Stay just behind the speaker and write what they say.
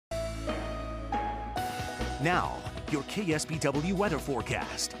Now, your KSBW weather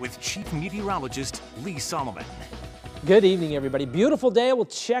forecast with Chief Meteorologist Lee Solomon. Good evening, everybody. Beautiful day. We'll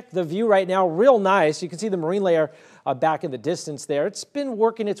check the view right now. Real nice. You can see the marine layer back in the distance there. It's been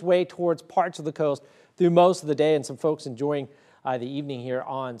working its way towards parts of the coast through most of the day, and some folks enjoying the evening here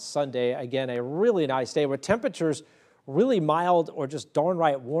on Sunday. Again, a really nice day with temperatures really mild or just darn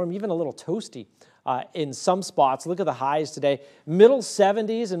right warm, even a little toasty in some spots. Look at the highs today. Middle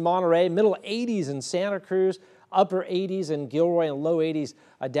 70s in Monterey, middle 80s in Santa Cruz, upper 80s in Gilroy, and low 80s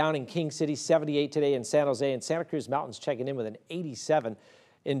down in King City. 78 today in San Jose, and Santa Cruz Mountains checking in with an 87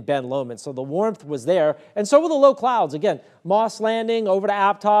 in Ben Lomond. So the warmth was there, and so were the low clouds. Again, Moss Landing over to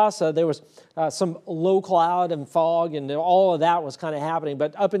Aptos, there was some low cloud and fog, and all of that was kind of happening.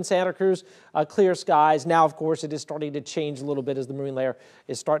 But up in Santa Cruz, clear skies. Now, of course, it is starting to change a little bit as the marine layer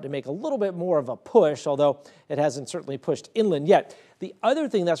is starting to make a little bit more of a push, although it hasn't certainly pushed inland yet. The other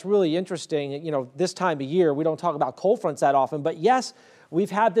thing that's really interesting, you know, this time of year, we don't talk about cold fronts that often, but yes, we've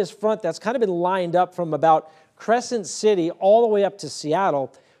had this front that's kind of been lined up from about Crescent City all the way up to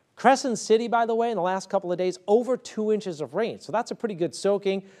Seattle. Crescent City, by the way, in the last couple of days, over 2 inches of rain. So that's a pretty good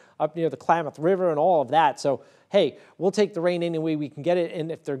soaking up near the Klamath River and all of that. So, hey, we'll take the rain any way we can get it.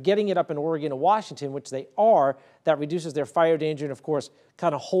 And if they're getting it up in Oregon and Washington, which they are, that reduces their fire danger and, of course,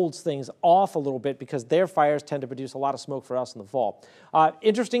 kind of holds things off a little bit because their fires tend to produce a lot of smoke for us in the fall.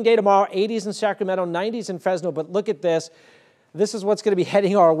 Interesting day tomorrow, 80s in Sacramento, 90s in Fresno. But look at this. This is what's going to be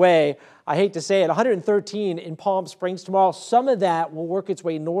heading our way. I hate to say it, 113 in Palm Springs tomorrow. Some of that will work its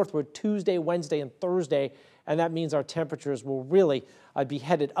way northward Tuesday, Wednesday, and Thursday, and that means our temperatures will really be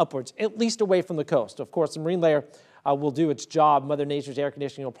headed upwards, at least away from the coast. Of course, the marine layer will do its job. Mother Nature's air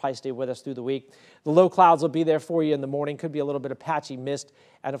conditioning will probably stay with us through the week. The low clouds will be there for you in the morning. Could be a little bit of patchy mist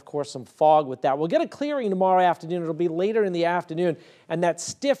and, of course, some fog with that. We'll get a clearing tomorrow afternoon. It'll be later in the afternoon, and that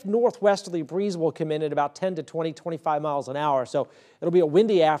stiff northwesterly breeze will come in at about 10 to 20, 25 miles an hour. So it'll be a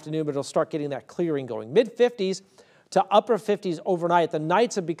windy afternoon, but it'll start getting that clearing going. Mid-50s to upper 50s overnight. The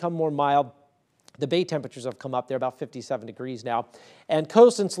nights have become more mild. The bay temperatures have come up. They're about 57 degrees now. And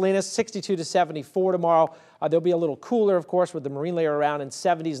coast and Salinas, 62 to 74 tomorrow. There'll be a little cooler, of course, with the marine layer around, and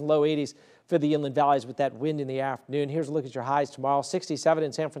 70s and low 80s for the inland valleys with that wind in the afternoon. Here's a look at your highs tomorrow. 67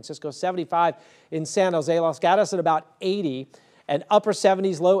 in San Francisco, 75 in San Jose. Los Gatos at about 80. And upper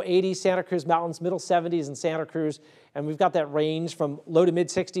 70s, low 80s, Santa Cruz Mountains, middle 70s in Santa Cruz. And we've got that range from low to mid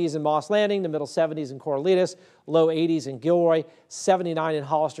 60s in Moss Landing to middle 70s in Corralitos, low 80s in Gilroy, 79 in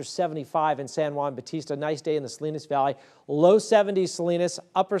Hollister, 75 in San Juan Bautista. Nice day in the Salinas Valley. Low 70s Salinas,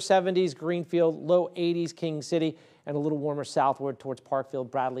 upper 70s Greenfield, low 80s King City, and a little warmer southward towards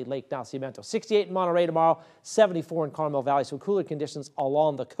Parkfield, Bradley, Lake Nacimiento. 68 in Monterey tomorrow, 74 in Carmel Valley. So cooler conditions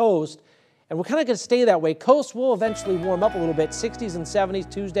along the coast. And we're kind of going to stay that way. Coast will eventually warm up a little bit. 60s and 70s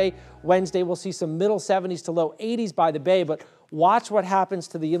Tuesday, Wednesday. We'll see some middle 70s to low 80s by the bay. But watch what happens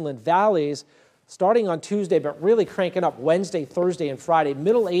to the inland valleys starting on Tuesday, but really cranking up Wednesday, Thursday, and Friday.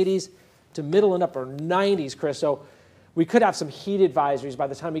 Middle 80s to middle and upper 90s, Chris. So we could have some heat advisories by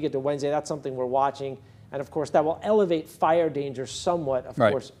the time we get to Wednesday. That's something we're watching. And, of course, that will elevate fire danger somewhat. Of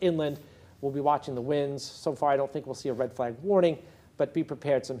course, inland, we'll be watching the winds. So far, I don't think we'll see a red flag warning. But be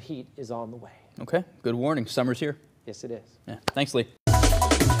prepared, some heat is on the way. Okay, good warning. Summer's here. Yes, it is. Yeah. Thanks, Lee.